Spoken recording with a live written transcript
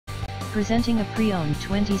Presenting a pre-owned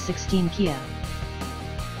 2016 Kia.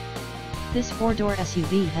 This four-door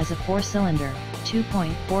SUV has a four-cylinder,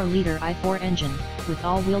 2.4-liter i4 engine, with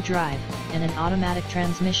all-wheel drive, and an automatic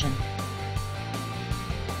transmission.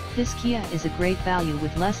 This Kia is a great value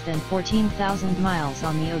with less than 14,000 miles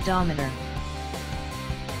on the odometer.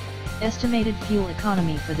 Estimated fuel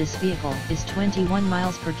economy for this vehicle is 21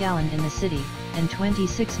 miles per gallon in the city, and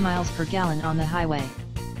 26 miles per gallon on the highway.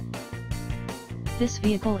 This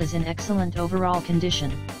vehicle is in excellent overall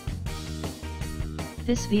condition.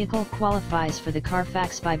 This vehicle qualifies for the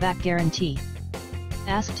Carfax buyback guarantee.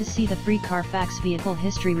 Ask to see the free Carfax Vehicle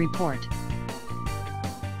History Report.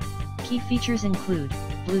 Key features include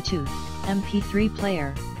Bluetooth, MP3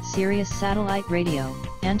 player, Sirius satellite radio,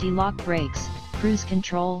 anti-lock brakes, cruise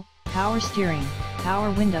control, power steering,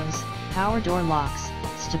 power windows, power door locks,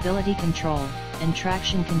 stability control, and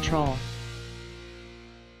traction control.